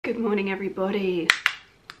Good morning everybody.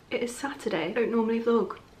 It is Saturday. I don't normally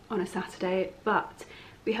vlog on a Saturday, but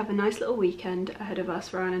we have a nice little weekend ahead of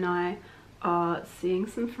us. Ryan and I are seeing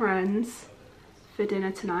some friends for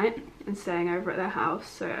dinner tonight and staying over at their house,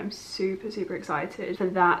 so I'm super excited for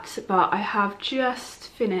that. But I have just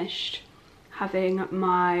finished having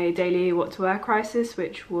my daily what to wear crisis,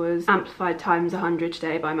 which was amplified times 100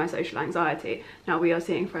 today by my social anxiety. Now we are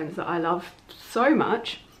seeing friends that I love so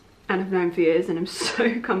much and have known for years and I'm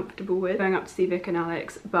so comfortable with, going up to see Vic and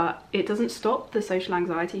Alex, but it doesn't stop the social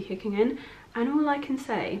anxiety kicking in. And all I can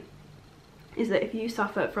say is that if you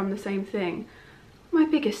suffer from the same thing, my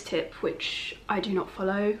biggest tip, which I do not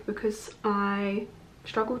follow because I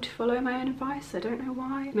struggle to follow my own advice, I don't know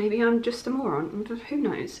why, maybe I'm just a moron, who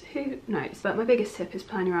knows, but my biggest tip is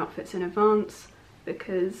plan your outfits in advance,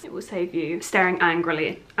 because it will save you staring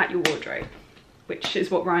angrily at your wardrobe, which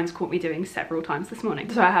is what Ryan's caught me doing several times this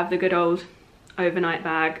morning. So I have the good old overnight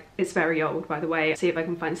bag. It's very old, by the way. See if I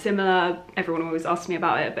can find similar. Everyone always asks me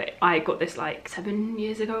about it, but I got this like 7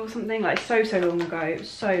 years ago or something, like so long ago. It was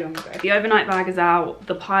so long ago. The overnight bag is out.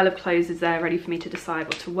 The pile of clothes is there ready for me to decide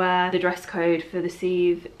what to wear. The dress code for this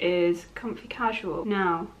eve is comfy casual.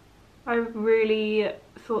 Now, I really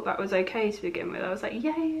thought that was okay to begin with. I was like,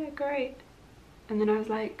 yeah, great. And then I was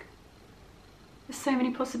like, there's so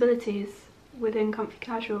many possibilities within comfy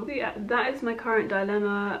casual. So yeah, that is my current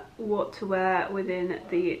dilemma, what to wear within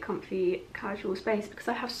the comfy casual space, because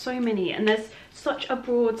I have so many and there's such a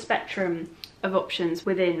broad spectrum of options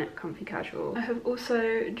within comfy casual. I have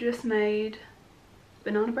also just made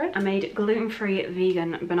banana bread. I made gluten-free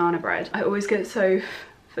vegan banana bread. I always get so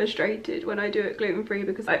frustrated when I do it gluten-free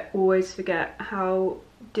because I always forget how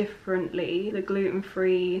differently the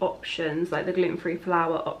gluten-free options, like the gluten-free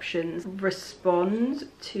flour options, respond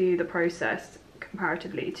to the process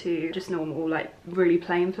comparatively to just normal, like really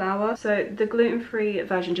plain flour. So the gluten-free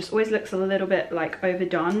version just always looks a little bit like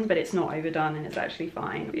overdone, but it's not overdone and it's actually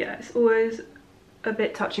fine. But yeah, it's always a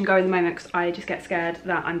bit touch and go in the moment because I just get scared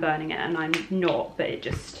that I'm burning it, and I'm not, but it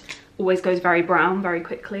just always goes very brown very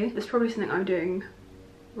quickly. There's probably something I'm doing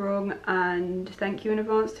wrong, and thank you in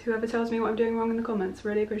advance to whoever tells me what I'm doing wrong in the comments.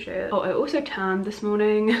 Really appreciate it. Oh, I also tanned this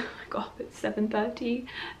morning. I got up at 7:30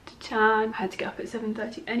 to tan. I had to get up at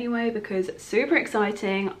 7:30 anyway because super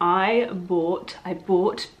exciting. I bought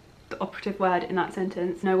the operative word in that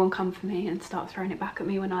sentence. No one come for me and start throwing it back at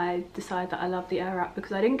me when I decide that I love the Airwrap,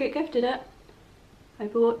 because I didn't get gifted it. I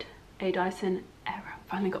bought a Dyson Airwrap.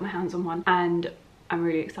 Finally got my hands on one and I'm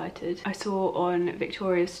really excited. I saw on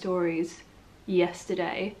Victoria's stories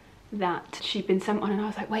yesterday that she'd been sent one and I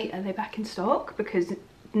was like, wait, are they back in stock? Because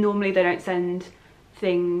normally they don't send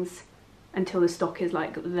things until the stock is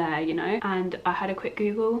like there, you know. And I had a quick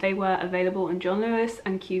Google. They were available on John Lewis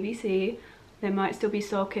and QVC. There might still be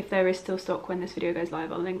stock. If there is still stock when this video goes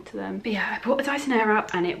live, I'll link to them. But yeah, I bought a Dyson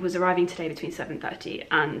Airwrap and it was arriving today between 7:30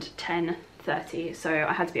 and 10:30, so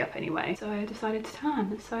I had to be up anyway. So I decided to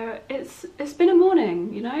tan. So it's been a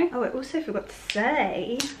morning, you know. Oh, I also forgot to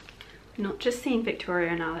say, not just seeing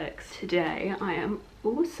Victoria and Alex today, I am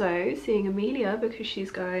also seeing Amelia because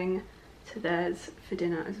she's going to theirs for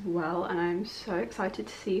dinner as well, and I'm so excited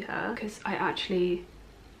to see her because I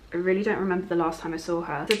really don't remember the last time I saw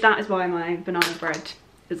her. So that is why my banana bread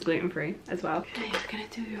is gluten-free as well. I'm just gonna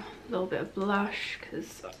do a little bit of blush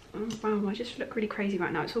because wow, I just look really crazy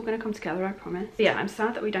right now. It's all gonna come together, I promise. But yeah, I'm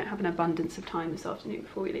sad that we don't have an abundance of time this afternoon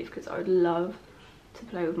before we leave, because I would love to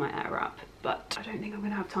play with my Airwrap, but I don't think I'm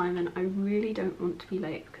gonna have time, and I really don't want to be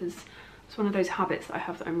late because it's one of those habits that I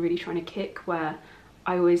have that I'm really trying to kick, where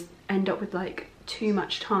I always end up with like too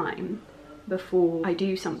much time before I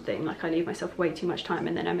do something. Like I leave myself way too much time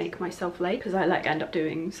and then I make myself late because I like end up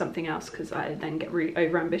doing something else because I then get really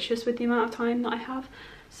over ambitious with the amount of time that I have.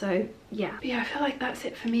 So yeah. But yeah, I feel like that's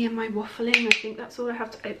it for me and my waffling. I think that's all I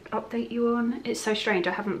have to update you on. It's so strange,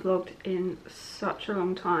 I haven't vlogged in such a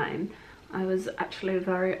long time. I was actually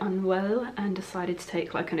very unwell and decided to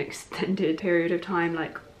take like an extended period of time.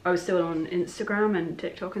 Like I was still on Instagram and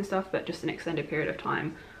TikTok and stuff, but just an extended period of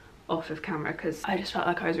time off of camera because I just felt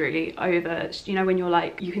like I was really over, you know, when you're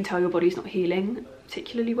like, you can tell your body's not healing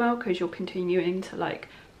particularly well because you're continuing to like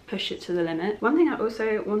push it to the limit. One thing I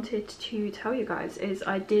also wanted to tell you guys is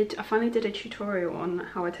I finally did a tutorial on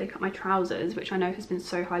how I take up my trousers, which I know has been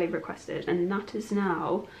so highly requested, and that is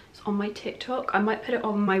now, it's on my TikTok. I might put it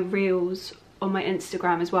on my reels on my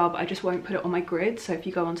Instagram as well, but I just won't put it on my grid. So if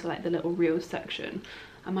you go onto like the little reels section,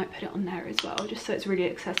 I might put it on there as well, just so it's really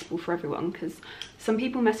accessible for everyone, because some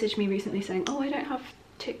people messaged me recently saying, oh, I don't have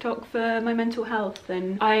TikTok for my mental health,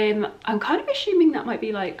 and I'm kind of assuming that might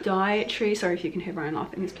be like dietary. Sorry if you can hear Ryan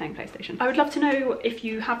laughing, he's playing PlayStation. I would love to know if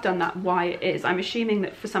you have done that, why it is. I'm assuming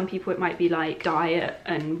that for some people it might be like diet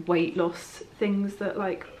and weight loss things that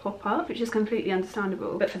like pop up, which is completely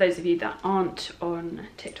understandable. But for those of you that aren't on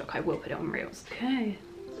TikTok, I will put it on Reels. Okay.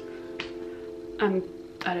 I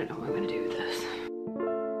don't know what I'm gonna do with this.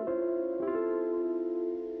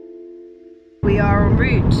 We are en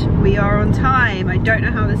route, we are on time. I don't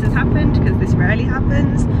know how this has happened because this rarely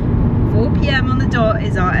happens. 4 p.m. on the dot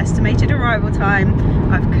is our estimated arrival time.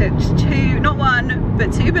 I've cooked two, not one,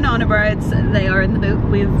 but 2 banana breads. They are in the boot.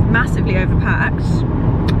 We've massively overpacked.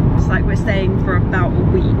 It's like we're staying for about a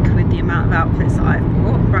week with the amount of outfits that I've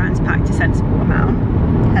bought. Brian's packed a sensible amount.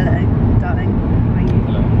 Hello, darling, how are you?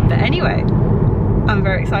 Hello. But anyway, I'm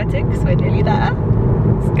very excited because we're nearly there.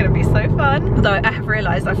 It's gonna be so fun. Although I have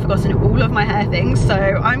realised I've forgotten all of my hair things, so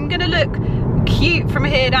I'm gonna look cute from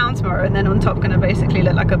here down tomorrow, and then on top gonna basically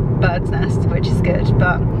look like a bird's nest, which is good.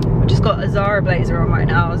 But I've just got a Zara blazer on right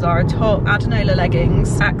now, a Zara top, Adenola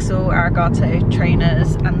leggings, Axel Arigato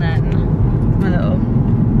trainers, and then my little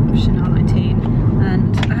Chanel 19.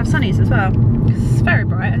 And I have sunnies as well. It's very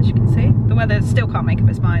bright, as you can see. The weather still can't make up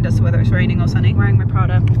its mind as to whether it's raining or sunny. I'm wearing my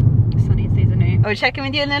Prada sunnies, these are new. I'll check in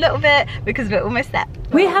with you in a little bit because we're almost there.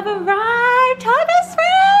 We have arrived! Hi, best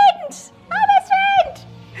friend! Hi, best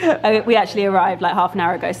friend! We actually arrived like half an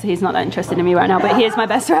hour ago, so he's not that interested in me right now, but he is my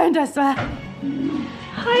best friend, I swear.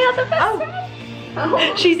 Hi, other best friend.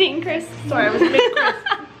 Oh. She's eating crisps. Sorry, I was eating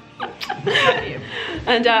crisps.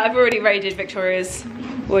 And I've already raided Victoria's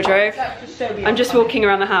wardrobe. I'm just walking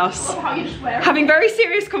around the house, having very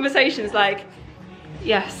serious conversations like,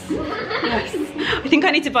 yes, yes. I think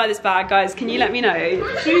I need to buy this bag, guys. Can you let me know?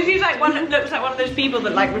 Susie's like looks like one of those people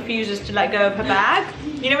that like refuses to let go of her bag.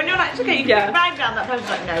 You know when you're like, it's okay, you can put your bag down, that person's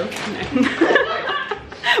like, no.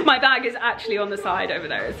 My bag is actually on the side over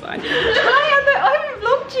there, it's fine. Hi, I haven't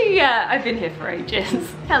vlogged you yet. I've been here for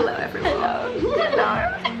ages. Hello, everyone. Hello. Hello.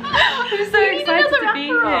 I'm so excited to be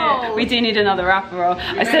here. We do need another Aperol.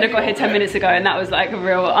 I said I got here 10 minutes ago, and that was like a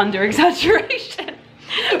real under-exaggeration.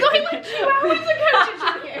 I got here like 2 hours ago, did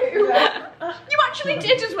you? You actually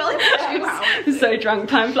did as well in 2 hours. So drunk,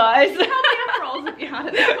 time flies. How many Aperols have you had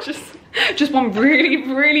at this? Just one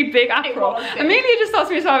really big Aperol. Amelia just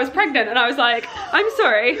asked me if I was pregnant, and I was like, I'm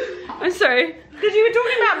sorry. Because you were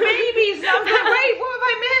talking about babies, and I was like, wait, what have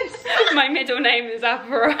I missed? My middle name is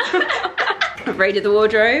Aperol. I've raided the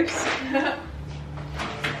wardrobes.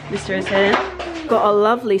 Mr. is here. Got a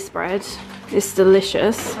lovely spread. It's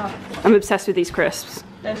delicious. I'm obsessed with these crisps.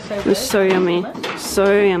 They're so good. They're so yummy.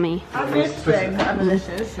 So yummy. I've missed them. I'm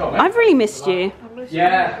delicious. I've really missed you.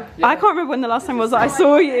 Yeah. I can't remember when the last time was that I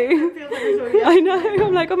saw you. I know.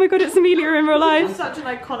 I'm like, oh my god, it's Amelia in real life. It's such an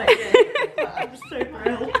iconic game. I'm so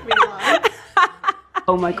thrilled to be alive.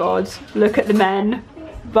 Oh my god, look at the men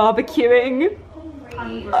barbecuing.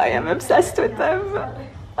 I am obsessed with them.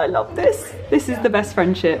 I love this. This is the best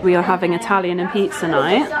friendship. We are having Italian and pizza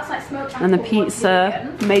night, and the pizza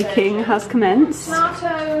making has commenced.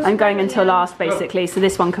 I'm going until last basically, so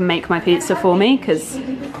this one can make my pizza for me because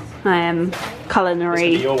I am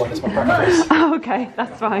culinary. Your one is my breakfast. Oh, okay,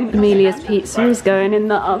 that's fine. Amelia's pizza is going in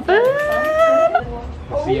the oven.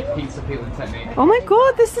 See a pizza peeling technique. Oh my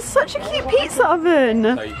god, this is such a cute pizza oven.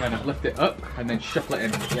 So you kind of lift it up and then shuffle it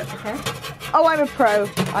in. Yeah. Okay. Oh, I'm a pro.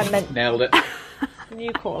 I meant Nailed it.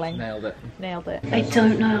 you calling. Nailed it. Nailed it. I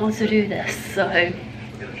don't know how to do this, so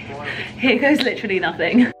here goes literally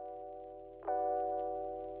nothing.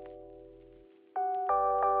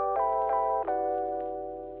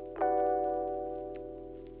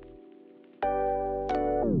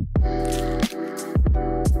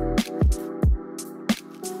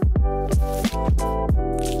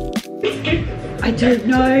 I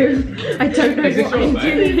don't know what I'm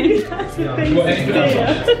doing.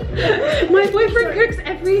 My boyfriend cooks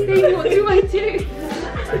everything, what do I do?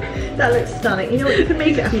 That looks stunning. You know what, you can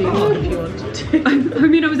make it hard if you wanted to. I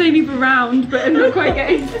mean, I was aiming for round, but I'm not quite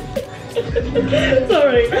getting.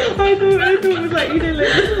 Sorry, I thought it was like you didn't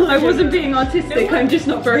look. I wasn't being artistic, I'm just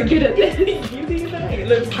not very good at this. You think that it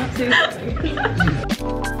looks absolutely.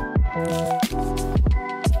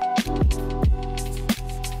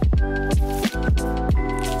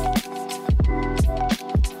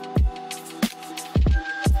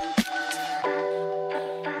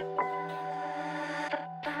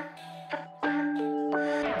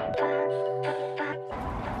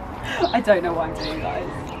 I don't know what I'm doing, guys.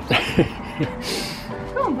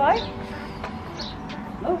 Go on, bye.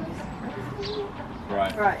 Oh.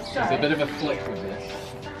 Right. So There's a bit of a flick with this.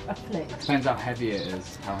 a flick. Depends how heavy it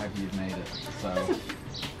is, how heavy you've made it. So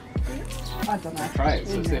I don't know. Try it,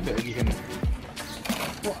 so see if you can...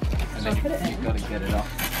 And then you've got to get it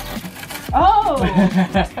off. Oh!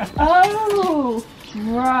 Oh!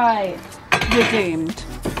 Right. We're doomed.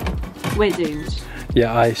 We're doomed.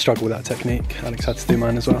 Yeah, I struggle with that technique. Alex had to do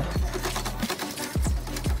mine as well.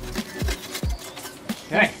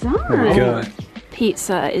 Okay. There we go.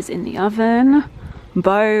 Pizza is in the oven.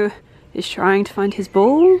 Bo is trying to find his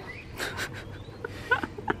ball.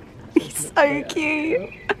 He's so cute.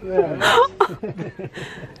 Come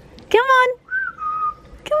on.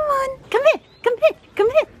 Come on. Come here. Come here. Come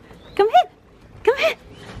here. Come here. Come here.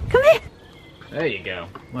 Come here. There you go.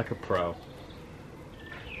 Like a pro.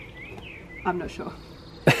 I'm not sure.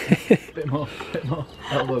 Bit more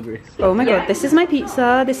elbow grease. Oh my god, this is my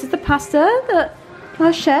pizza. This is the pasta that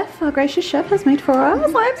our chef, our gracious chef, has made for us.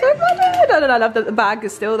 I'm so excited. And I love that the bag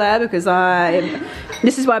is still there because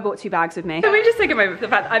this is why I bought 2 bags with me. Can we just take a moment for the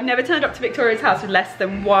fact that I've never turned up to Victoria's house with less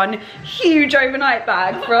than 1 huge overnight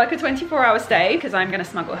bag for like a 24-hour stay because I'm going to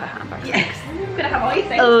smuggle her handbag. Yes. I'm gonna have all these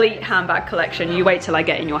things. Elite handbag collection. You wait till I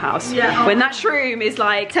get in your house. Yeah. When that shroom is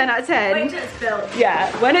like 10 out of 10. Wait till it's built. Yeah,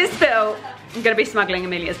 when it's built, I'm gonna be smuggling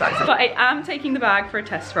Amelia's bags. But I am taking the bag for a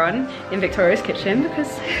test run in Victoria's kitchen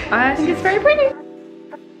because I think it's very pretty.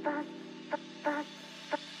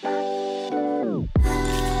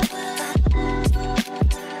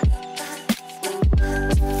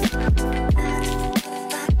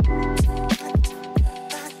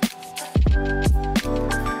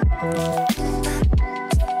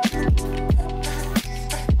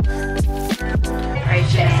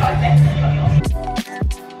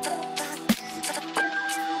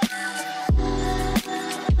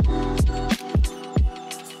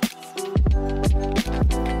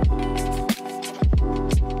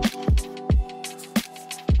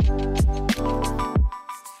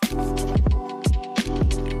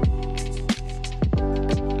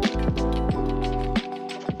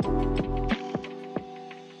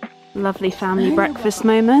 Lovely family breakfast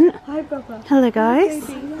moment. Hi, Baba. Hello guys.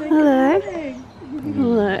 Hello.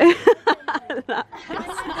 Hello.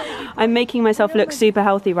 I'm making myself look super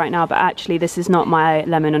healthy right now, but actually this is not my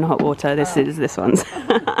lemon and hot water. This is this one's.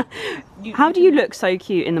 How do you look so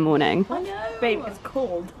cute in the morning? I know. Babe, it's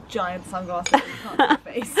cold. Giant sunglasses you can't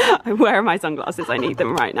see your face. Where are my sunglasses? I need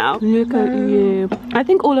them right now. Look at you. I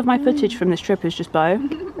think all of my footage from this trip is just Bo.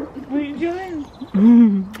 What are you doing?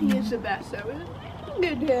 He is the best, though, isn't he?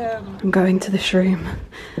 I'm going to the shroom.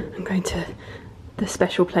 I'm going to the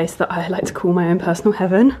special place that I like to call my own personal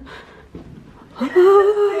heaven. Guys,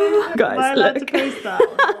 Am I allowed look. to post that?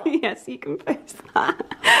 Yes, you can post that.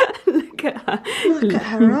 Look at her. Look at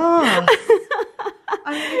her ass.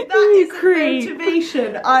 I mean, that is creep.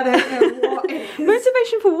 motivation. I don't know what it is.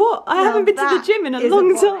 Motivation for what? I haven't been to the that gym in a is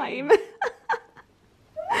long a time.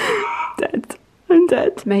 Dead. I'm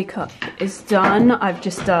dead. Makeup is done. I've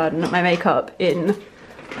just done my makeup in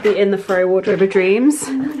the In The Frow wardrobe of dreams.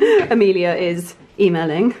 Amelia is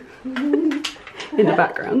emailing in the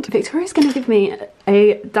background. Victoria's going to give me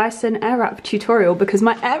a Dyson Airwrap tutorial because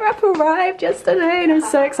my Airwrap arrived yesterday and I'm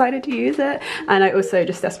so excited to use it. And I also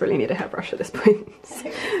just desperately need a hairbrush at this point.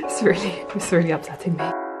 It's really upsetting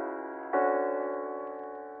me.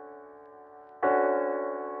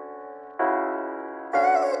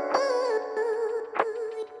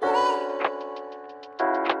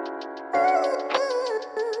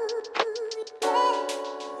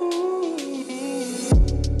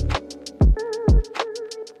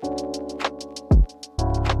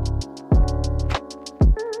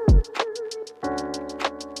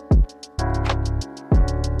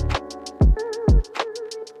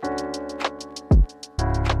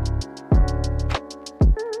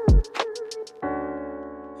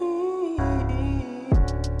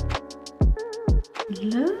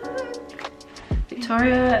 Look!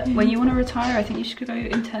 Victoria, when you want to retire, I think you should go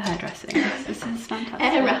into hairdressing. This is fantastic.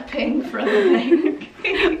 Air wrapping for a living.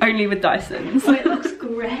 Only with Dysons. Oh, it looks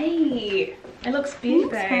great. It looks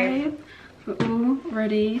beautiful. Babe. We're all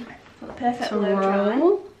ready Perfect to blow dry.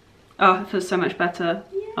 roll. Oh, it feels so much better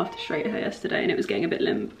after straight hair yesterday and it was getting a bit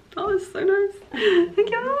limp. Oh, it's so nice. Thank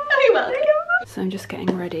you. Oh, you're welcome. So I'm just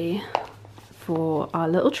getting ready for our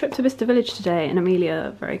little trip to Bicester Village today, and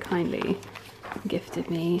Amelia very kindly gifted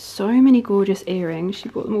me so many gorgeous earrings. She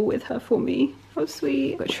brought them all with her for me. How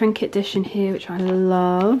sweet. Got a trinket dish in here, which I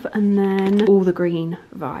love, and then all the green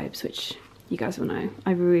vibes, which you guys will know.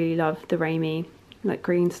 I really love the Raemi like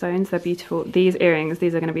green stones. They're beautiful. These earrings,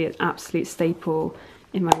 these are going to be an absolute staple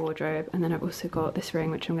in my wardrobe. And then I've also got this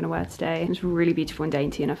ring, which I'm going to wear today. It's really beautiful and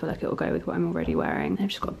dainty, and I feel like it will go with what I'm already wearing. I've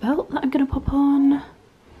just got a belt that I'm going to pop on.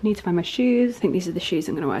 Need to find my shoes. I think these are the shoes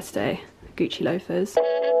I'm going to wear today. Gucci loafers.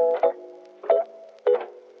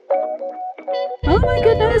 Oh my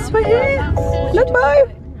goodness, we're here. Look, Bo.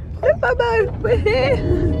 Look, Bobo, we're here.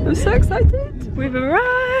 I'm so excited. We've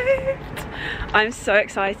arrived. I'm so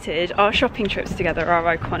excited. Our shopping trips together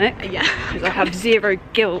are iconic. Yeah. Because I have zero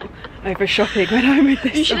guilt over shopping when I'm with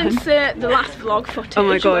this. You should insert the last vlog footage. Oh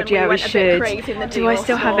my god, yeah, we should. Do I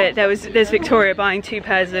still have it? There's Victoria buying 2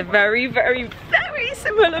 pairs of very, very, very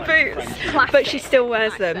similar boots. Classic. But she still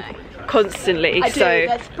wears them constantly. I do.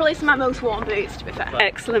 That's probably some of my most worn boots, to be fair.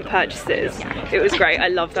 Excellent purchases. It was great. I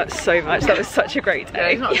love that so much. That was such a great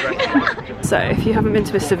day. So if you haven't been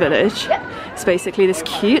to Bicester Village, it's basically this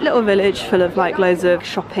cute little village full of like loads of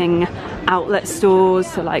shopping outlet stores,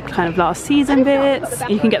 so like kind of last season bits.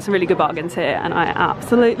 You can get some really good bargains here and I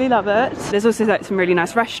absolutely love it. There's also like some really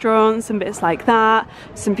nice restaurants and bits like that.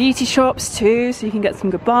 Some beauty shops too, so you can get some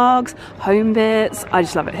good bargains, home bits. I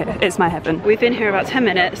just love it here. It's my heaven. We've been here about 10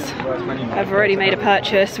 minutes. I've already made a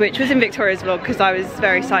purchase, which was in Victoria's vlog because I was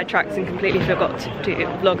very sidetracked and completely forgot to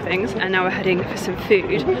vlog things. And now we're heading for some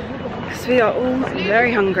food because we are all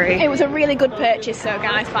very hungry. It was a really good purchase though,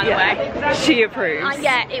 guys, by the way. She approves.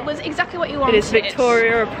 Yeah, it was exactly what you wanted. It is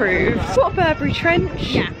Victoria approved. Sort of Burberry trench.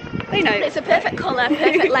 Yeah. They know. It's a perfect colour,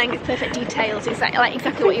 perfect length, perfect details. It's like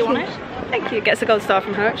exactly what you wanted. Thank you. Gets a gold star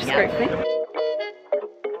from her, which is great for me.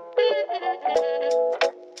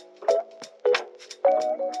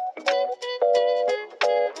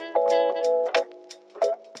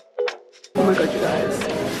 Oh my god, you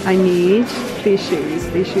guys. I need these shoes.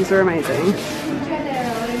 These shoes are amazing.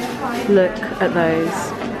 Look at those.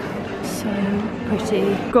 So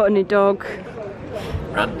pretty. Got a new dog.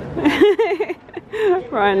 Run.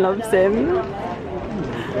 Ryan loves him.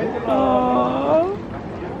 Aww.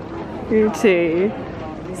 You too.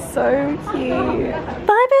 So cute.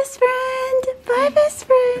 Bye best friend. Bye best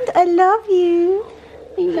friend. I love you.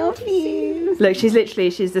 I love you. Look, she's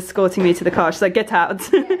escorting me to the car. She's like, get out.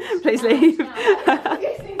 Please leave.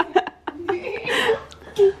 Bye.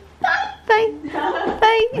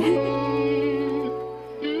 Bye.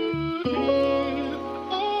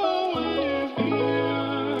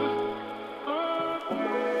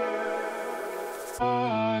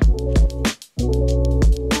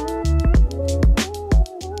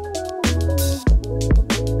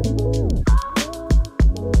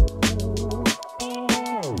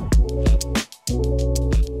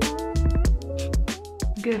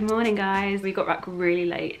 Good morning, guys. We got back really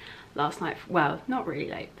late last night. Well, not really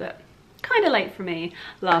late, but kind of late for me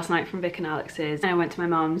last night from Vic and Alex's. And I went to my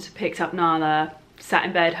mum's, picked up Nala, sat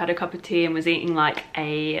in bed, had a cup of tea and was eating like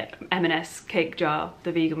a M&S cake jar,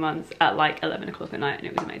 the vegan ones, at like 11 o'clock at night, and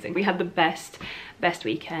it was amazing. We had the best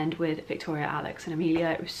weekend with Victoria, Alex and Amelia.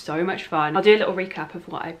 It was so much fun. I'll do a little recap of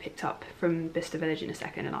what I picked up from Bicester Village in a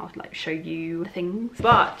second and I'll like show you the things.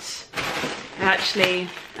 But actually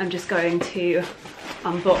I'm just going to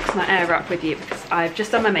unbox my air wrap with you because I've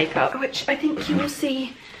just done my makeup, which I think you will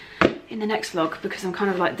see in the next vlog because I'm kind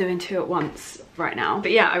of like doing 2 at once right now.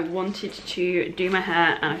 But yeah, I wanted to do my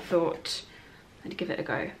hair and I thought I'd give it a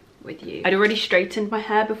go with you. I'd already straightened my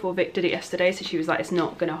hair before Vic did it yesterday, so she was like, it's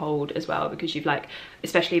not gonna hold as well because you've like,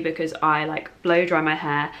 especially because I like blow dry my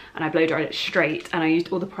hair and I blow dried it straight and I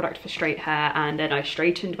used all the product for straight hair and then I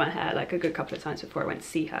straightened my hair like a good couple of times before I went to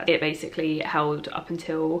see her. It basically held up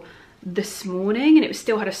until this morning and it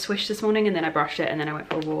still had a swish this morning, and then I brushed it and then I went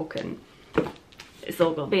for a walk and it's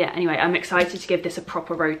all gone. But yeah, anyway, I'm excited to give this a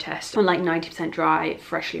proper road test on like 90% dry,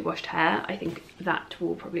 freshly washed hair. I think that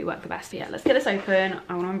will probably work the best. But yeah, let's get this open.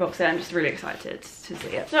 I want to unbox it. I'm just really excited to see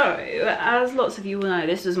it. So, as lots of you will know,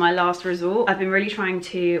 this was my last resort. I've been really trying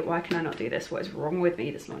to, why can I not do this? What is wrong with me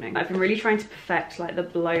this morning? I've been really trying to perfect like the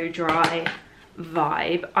blow dry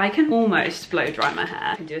vibe. I can almost blow dry my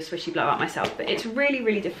hair. I can do a swishy blowout myself, but it's really,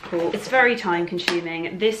 really difficult. It's very time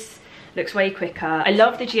consuming. This looks way quicker. I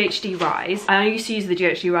love the GHD Rise. I used to use the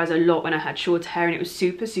GHD Rise a lot when I had short hair and it was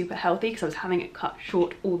super, super healthy because I was having it cut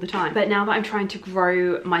short all the time. But now that I'm trying to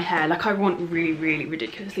grow my hair, like I want really, really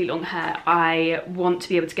ridiculously long hair, I want to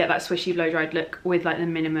be able to get that swishy blow dried look with like the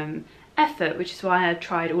minimum effort, which is why I've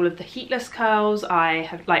tried all of the heatless curls. I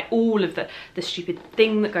have like all of the stupid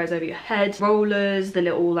thing that goes over your head, rollers, the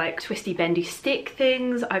little like twisty bendy stick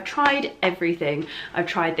things. I've tried everything. I've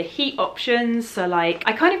tried the heat options, so like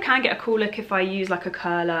I kind of can get a cool look if I use like a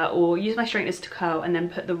curler or use my straighteners to curl and then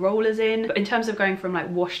put the rollers in. But in terms of going from like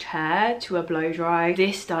washed hair to a blow dry,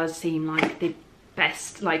 this does seem like the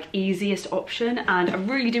best, like easiest option, and I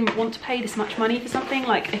really didn't want to pay this much money for something.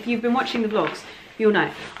 Like if you've been watching the vlogs, you'll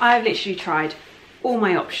know I've literally tried all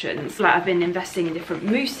my options. Like, I've been investing in different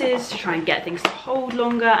mousses to try and get things to hold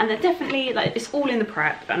longer, and they're definitely like, it's all in the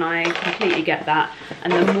prep, and I completely get that.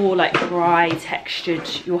 And the more like dry textured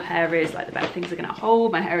your hair is, like the better things are gonna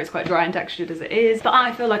hold. My hair is quite dry and textured as it is, but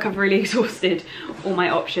I feel like I've really exhausted all my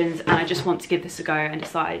options, and I just want to give this a go and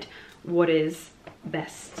decide what is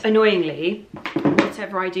best. Annoyingly,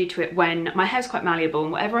 whatever I do to it when my hair's quite malleable,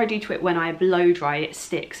 and whatever I do to it when I blow dry, it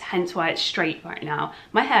sticks, hence why it's straight right now.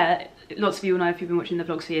 My hair, lots of you will know if you've been watching the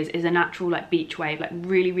vlogs for years, is a natural like beach wave, like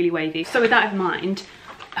really wavy. So with that in mind,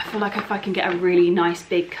 I feel like if I can get a really nice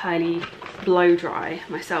big curly blow dry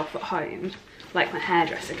myself at home, like my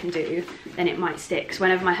hairdresser can do, then it might stick. So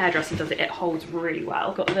whenever my hairdresser does it, it holds really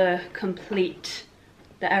well. Got the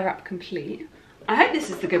Airwrap Complete. I hope this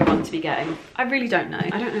is the good one to be getting. I really don't know. I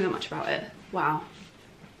don't know that much about it. Wow.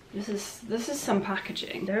 This is some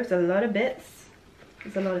packaging. There's a lot of bits.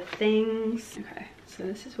 There's a lot of things. Okay, so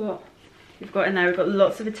this is what we've got in there. We've got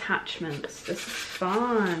lots of attachments. This is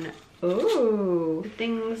fun. Oh, the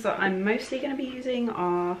things that I'm mostly going to be using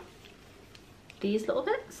are these little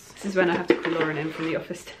bits. This is when I have to call Lauren in from the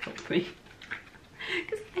office to help me,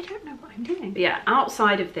 because I don't know what I'm doing. But yeah,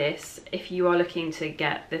 outside of this, if you are looking to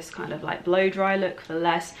get this kind of like blow dry look for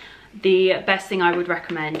less, the best thing I would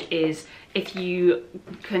recommend is if you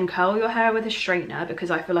can curl your hair with a straightener, because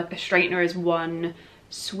I feel like a straightener is one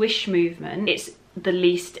swish movement. It's the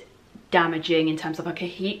least damaging in terms of like a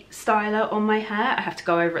heat styler on my hair. I have to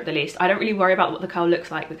go over it the least. I don't really worry about what the curl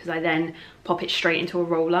looks like, because I then pop it straight into a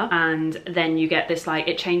roller, and then you get this like,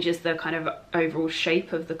 it changes the kind of overall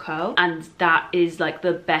shape of the curl, and that is like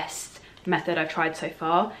the best method I've tried so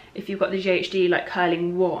far. If you've got the GHD like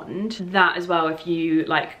curling wand, that as well, if you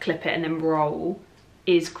like clip it and then roll,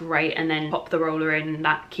 is great, and then pop the roller in, and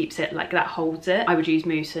that keeps it like, that holds it. I would use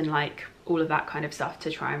mousse and like all of that kind of stuff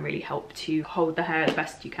to try and really help to hold the hair the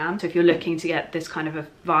best you can. So if you're looking to get this kind of a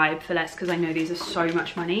vibe for less, because I know these are so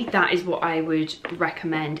much money, that is what I would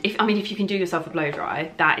recommend. If you can do yourself a blow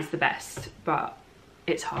dry, that is the best, but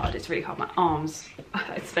it's hard. It's really hard. My arms,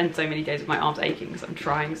 I spend so many days with my arms aching because I'm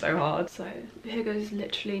trying so hard. So here goes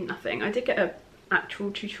literally nothing. I did get an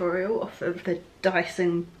actual tutorial off of the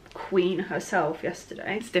Dyson Queen herself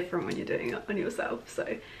yesterday. It's different when you're doing it on yourself. So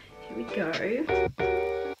here we go.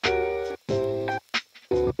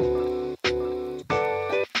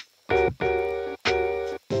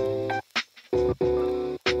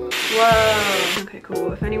 Whoa. Okay,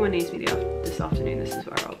 cool. If anyone needs me this afternoon, this is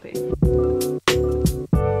where I'll be.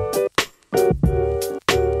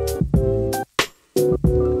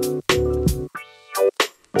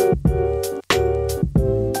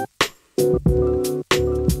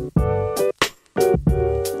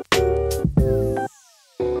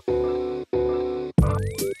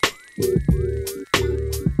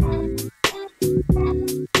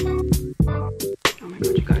 Oh my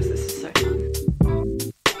god, you guys, this is so fun.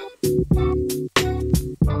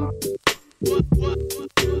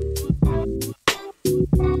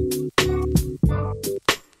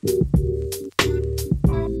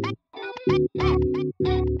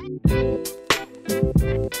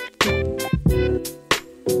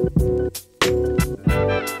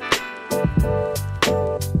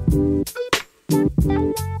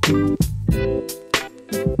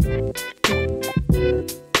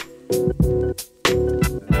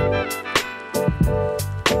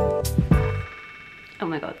 Oh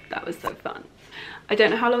my god, that was so fun. I don't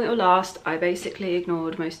know how long it will last. I basically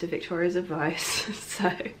ignored most of Victoria's advice,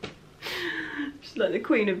 so she's like the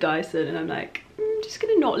queen of Dyson, and I'm like, I'm just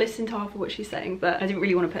gonna not listen to half of what she's saying. But I didn't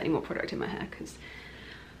really want to put any more product in my hair because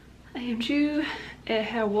I am due a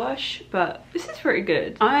hair wash, but this is pretty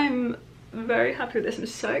good. I'm very happy with this. I'm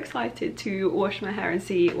so excited to wash my hair and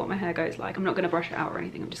see what my hair goes like. I'm not gonna brush it out or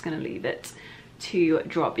anything. I'm just gonna leave it to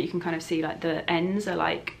drop, but you can kind of see like the ends are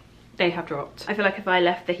like, they have dropped. I feel like if I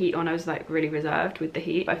left the heat on, I was like really reserved with the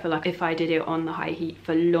heat. I feel like if I did it on the high heat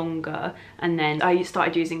for longer, and then I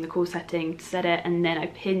started using the cool setting to set it, and then I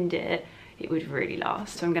pinned it, it would really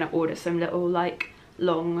last. So I'm gonna order some little like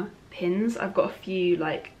long pins. I've got a few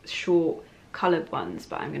like short colored ones,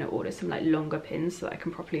 but I'm gonna order some like longer pins so that I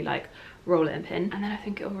can properly like roll it and pin, and then I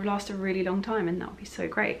think it will last a really long time, and that would be so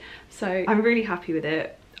great. So I'm really happy with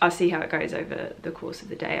it. I'll see how it goes over the course of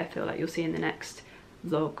the day. I feel like you'll see in the next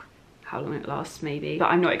vlog how long it lasts maybe, but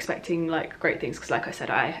I'm not expecting like great things because like I said,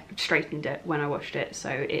 I straightened it when I washed it, so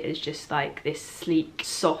it is just like this sleek,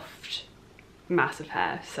 soft mass of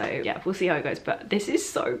hair. So yeah, we'll see how it goes, but this is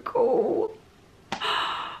so cool.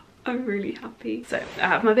 I'm really happy. So I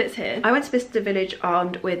have my bits here. I went to Bicester Village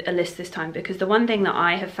armed with a list this time, because the one thing that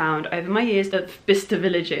I have found over my years of Bicester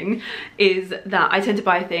villaging is that I tend to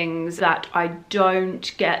buy things that I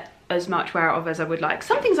don't get as much wear out of as I would like.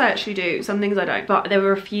 Some things I actually do, some things I don't, but there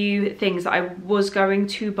were a few things that I was going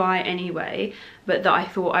to buy anyway, but that I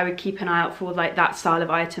thought I would keep an eye out for, like that style of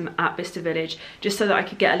item at Bicester Village, just so that I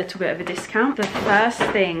could get a little bit of a discount. The first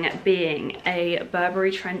thing being a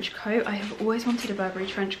Burberry trench coat. I have always wanted a Burberry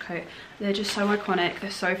trench coat. They're just so iconic, they're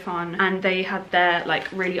so fun, and they had their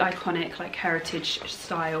like really iconic like heritage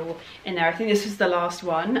style in there. I think this was the last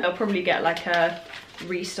one. I'll probably get like a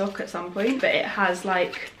restock at some point, but it has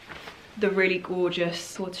like the really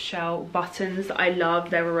gorgeous tortoiseshell buttons that I love.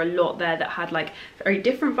 There were a lot there that had like very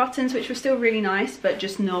different buttons, which were still really nice, but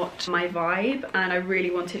just not my vibe. And I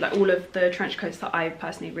really wanted, like, all of the trench coats that I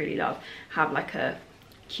personally really love have like a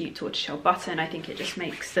cute tortoiseshell button. I think it just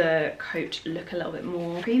makes the coat look a little bit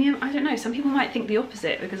more premium. I don't know, some people might think the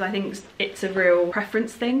opposite, because I think it's a real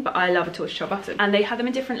preference thing, but I love a tortoiseshell button. And they had them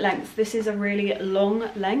in different lengths. This is a really long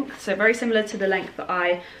length, so very similar to the length that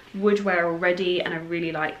I would wear already, and I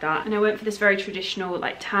really like that. And I went for this very traditional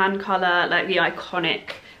like tan colour, like the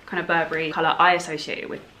iconic kind of Burberry colour I associate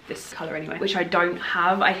with this colour anyway, which I don't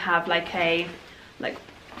have. I have like a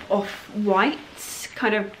off-white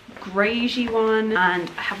kind of greyish one, and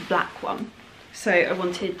I have a black one. So I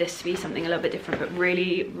wanted this to be something a little bit different, but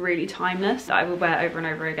really, really timeless, that I will wear over and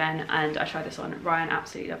over again. And I tried this on. Ryan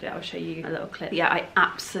absolutely loved it. I'll show you a little clip. Yeah, I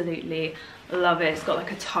absolutely love it. It's got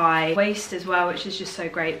like a tie waist as well, which is just so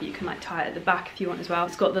great, but you can like tie it at the back if you want as well.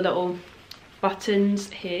 It's got the little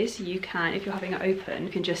buttons here, so you can, if you're having it open,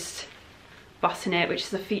 you can just button it, which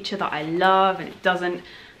is a feature that I love, and it doesn't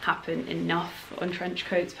happen enough on trench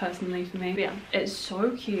coats personally for me. But yeah, it's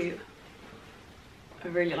so cute. I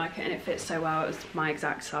really like it, and it fits so well. It was my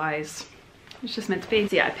exact size. It's just meant to be.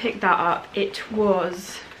 So yeah, I picked that up. It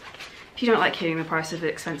was, if you don't like hearing the prices of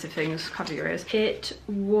expensive things, cover your ears. It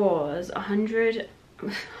was 100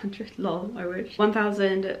 lol, I wish.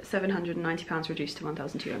 £1,790 reduced to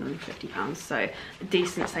 £1,250, so a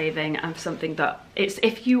decent saving. And for something that, it's,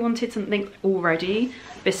 if you wanted something already,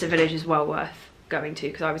 Bicester Village is well worth going to,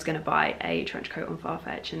 because I was going to buy a trench coat on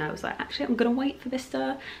F.A.Q, and I was like, actually I'm going to wait for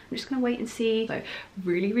Bicester. I'm just going to wait and see. So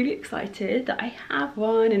really, really excited that I have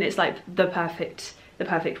one, and it's like the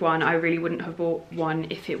perfect one. I really wouldn't have bought one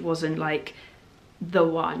if it wasn't like the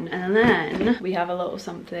one. And then we have a little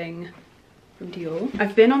something from Dior.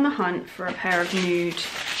 I've been on the hunt for a pair of nude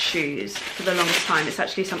shoes for the longest time. It's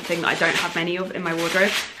actually something that I don't have many of in my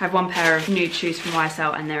wardrobe. I have one pair of nude shoes from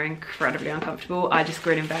YSL, and they're incredibly uncomfortable. I just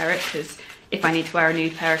grin and bear it, because if I need to wear a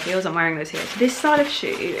nude pair of heels, I'm wearing those heels. This style of shoe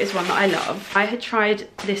is one that I love. I had tried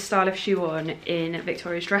this style of shoe on in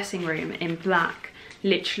Victoria's dressing room in black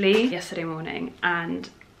literally yesterday morning, and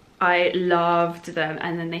I loved them.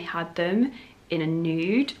 And then they had them in a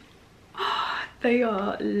nude. Oh, they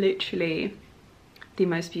are literally the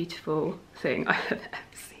most beautiful thing I have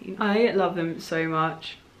ever seen. I love them so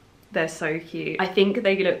much. They're so cute. I think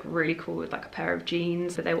they look really cool with like a pair of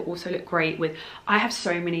jeans, but they will also look great with, I have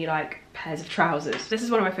so many like pairs of trousers. This is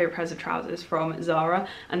one of my favorite pairs of trousers from Zara,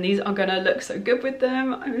 and these are gonna look so good with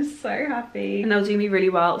them. I'm so happy. And they'll do me really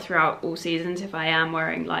well throughout all seasons if I am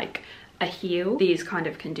wearing like a heel. These kind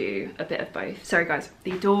of can do a bit of both. Sorry guys,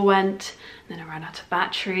 the door went, and then I ran out of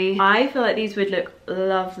battery. I feel like these would look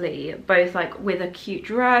lovely, both like with a cute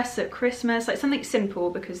dress at Christmas, like something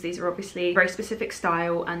simple, because these are obviously very specific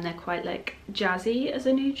style, and they're quite like jazzy as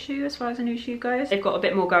a nude shoe, as far as a nude shoe goes. They've got a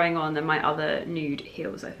bit more going on than my other nude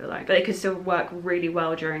heels, I feel like, but they could still work really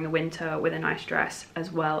well during the winter with a nice dress,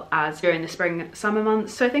 as well as during the spring summer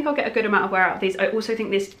months. So I think I'll get a good amount of wear out of these. I also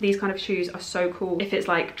think these kind of shoes are so cool if it's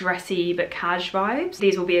like dressy but cash vibes.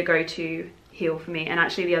 These will be a go-to heel for me. And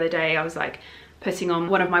actually the other day I was like putting on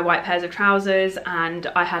one of my white pairs of trousers, and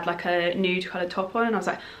I had like a nude colored top on, and I was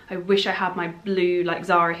like, I wish I had my blue like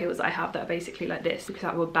Zara heels that I have that are basically like this, because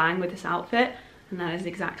that would bang with this outfit. And that is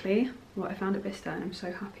exactly what I found at Bicester, and I'm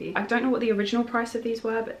so happy. I don't know what the original price of these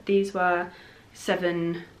were, but these were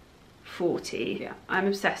 $7.40. Yeah, I'm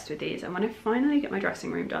obsessed with these, and when I finally get my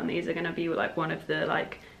dressing room done, these are gonna be like one of the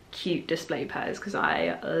like cute display pairs, because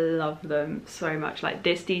I love them so much. Like,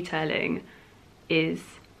 this detailing is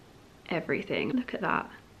everything. Look at that,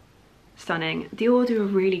 stunning. Dior do a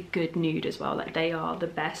really good nude as well. Like, they are the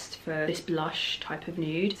best for this blush type of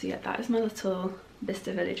nude. So yeah, that is my little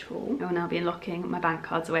Bicester Village haul. I will now be unlocking my bank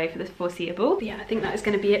cards away for the foreseeable. But yeah, I think that is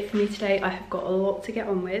going to be it for me today. I have got a lot to get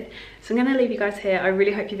on with, so I'm going to leave you guys here. I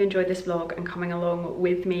really hope you've enjoyed this vlog and coming along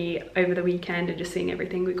with me over the weekend and just seeing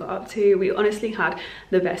everything we got up to. We honestly had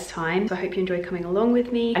the best time, so I hope you enjoyed coming along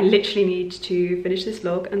with me. I literally need to finish this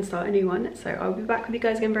vlog and start a new one, so I'll be back with you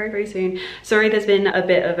guys again very, very soon. Sorry there's been a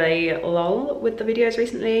bit of a lull with the videos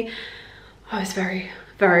recently. I was very,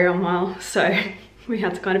 very unwell, so we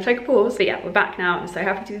had to kind of take a pause. But yeah, we're back now. I'm so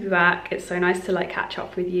happy to be back. It's so nice to like catch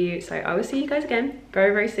up with you. So I will see you guys again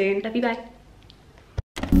very, very soon. Love you, bye.